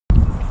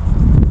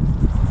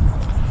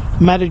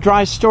I'm at a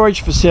dry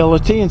storage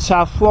facility in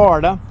South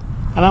Florida,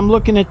 and I'm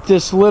looking at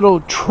this little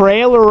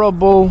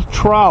trailerable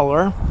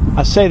trawler.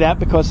 I say that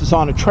because it's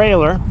on a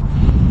trailer,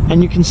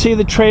 and you can see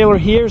the trailer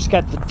here. It's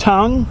got the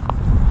tongue.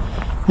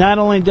 Not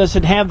only does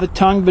it have the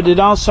tongue, but it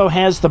also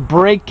has the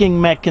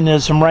braking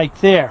mechanism right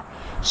there.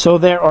 So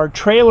there are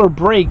trailer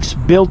brakes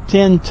built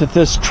into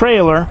this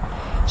trailer,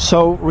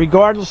 so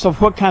regardless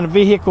of what kind of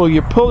vehicle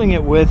you're pulling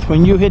it with,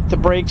 when you hit the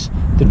brakes,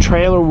 the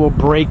trailer will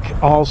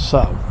brake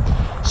also.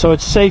 So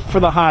it's safe for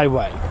the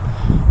highway.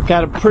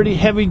 Got a pretty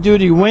heavy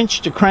duty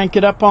winch to crank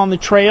it up on the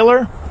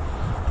trailer.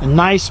 A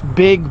nice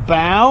big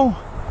bow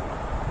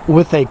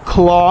with a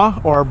claw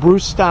or a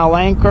Bruce style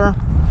anchor.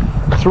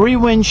 3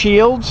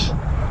 windshields.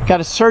 Got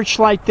a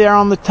searchlight there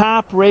on the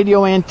top.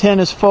 Radio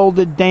antennas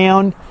folded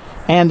down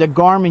and a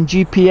Garmin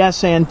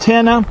GPS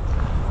antenna.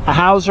 A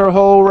hauser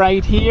hole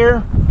right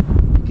here.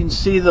 You can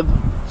see the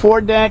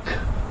foredeck.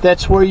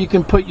 That's where you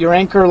can put your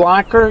anchor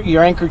locker.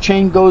 Your anchor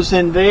chain goes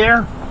in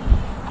there.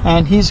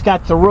 And he's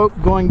got the rope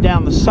going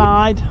down the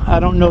side.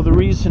 I don't know the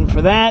reason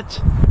for that.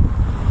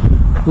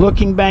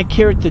 Looking back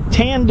here at the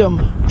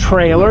tandem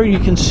trailer, you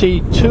can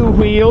see 2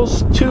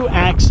 wheels, 2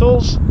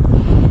 axles,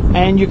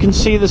 and you can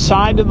see the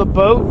side of the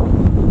boat.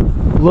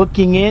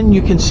 Looking in,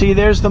 you can see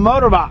there's the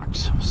motor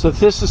box. So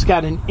this has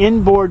got an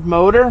inboard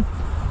motor.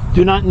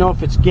 Do not know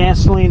if it's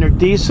gasoline or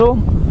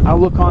diesel. I'll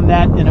look on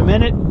that in a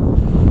minute.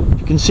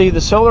 You can see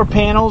the solar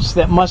panels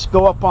that must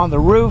go up on the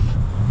roof.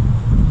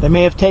 They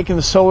may have taken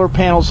the solar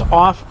panels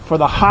off for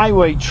the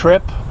highway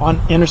trip on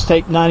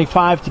Interstate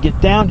 95 to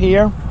get down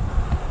here.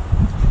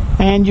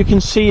 And you can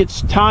see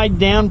it's tied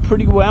down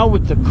pretty well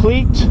with the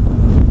cleat.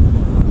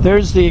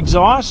 There's the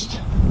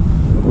exhaust.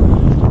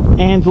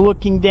 And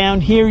looking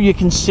down here, you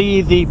can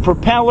see the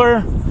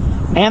propeller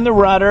and the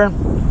rudder.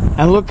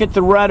 And look at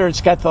the rudder.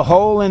 It's got the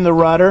hole in the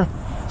rudder.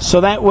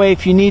 So that way,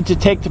 if you need to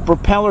take the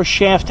propeller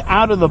shaft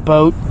out of the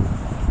boat,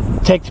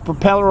 take the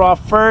propeller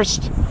off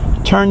first,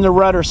 turn the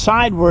rudder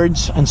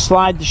sidewards and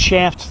slide the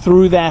shaft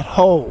through that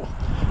hole.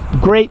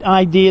 Great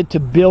idea to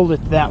build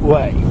it that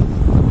way.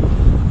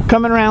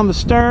 Coming around the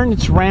stern,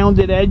 it's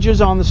rounded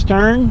edges on the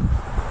stern.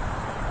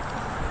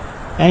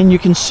 And you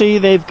can see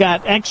they've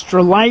got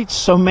extra lights,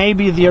 so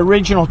maybe the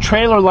original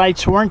trailer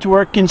lights weren't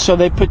working, so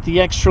they put the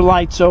extra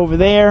lights over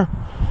there.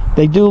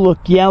 They do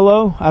look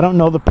yellow. I don't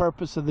know the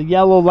purpose of the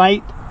yellow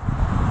light.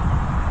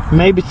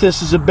 Maybe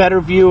this is a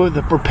better view of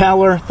the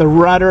propeller, the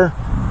rudder,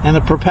 and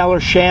the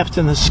propeller shaft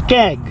and the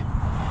skeg.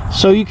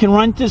 So you can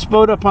run this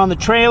boat up on the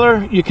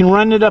trailer, you can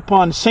run it up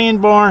on a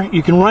sandbar,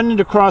 you can run it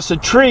across a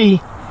tree.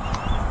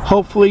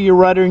 Hopefully your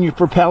rudder and your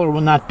propeller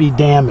will not be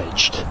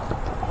damaged.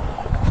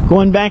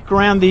 Going back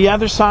around the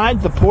other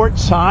side, the port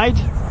side,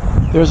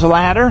 there's a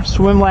ladder,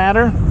 swim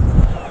ladder.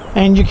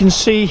 And you can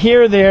see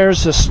here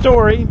there's a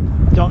story,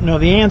 don't know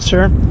the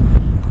answer,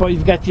 but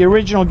you've got the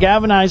original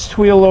galvanized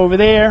wheel over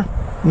there,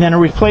 and then a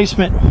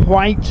replacement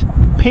white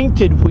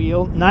painted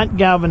wheel, not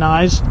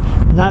galvanized,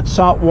 not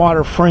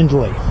saltwater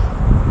friendly.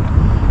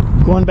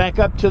 Going back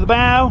up to the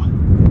bow,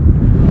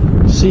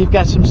 see you've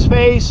got some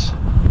space,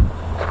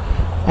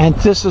 and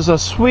this is a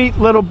sweet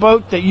little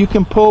boat that you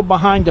can pull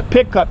behind a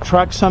pickup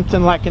truck,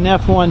 something like an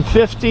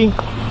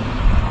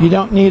F-150. You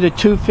don't need a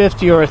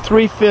 250 or a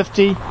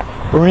 350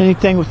 or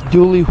anything with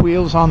dually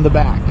wheels on the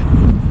back.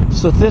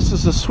 So this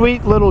is a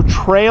sweet little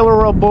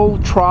trailerable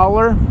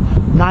trawler,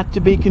 not to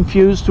be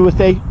confused with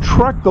a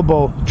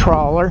truckable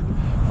trawler,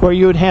 where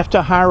you would have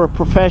to hire a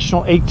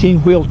professional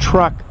 18-wheel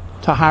truck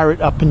to hire it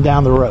up and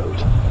down the road.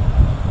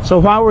 So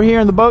while we're here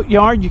in the boat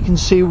yard, you can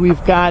see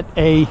we've got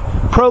a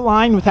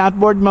Proline with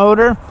outboard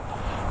motor,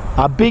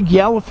 a big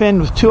yellowfin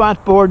with 2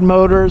 outboard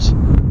motors,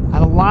 and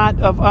a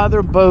lot of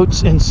other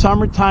boats in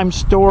summertime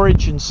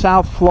storage in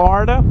South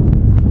Florida.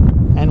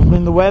 And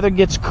when the weather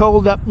gets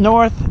cold up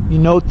north, you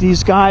know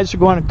these guys are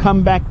going to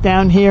come back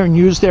down here and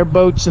use their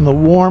boats in the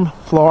warm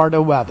Florida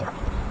weather.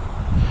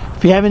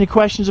 If you have any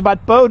questions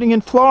about boating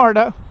in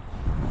Florida,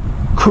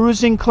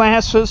 cruising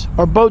classes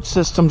or boat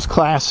systems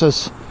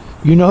classes,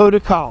 you know who to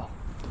call.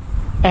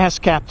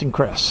 Ask Captain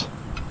Chris.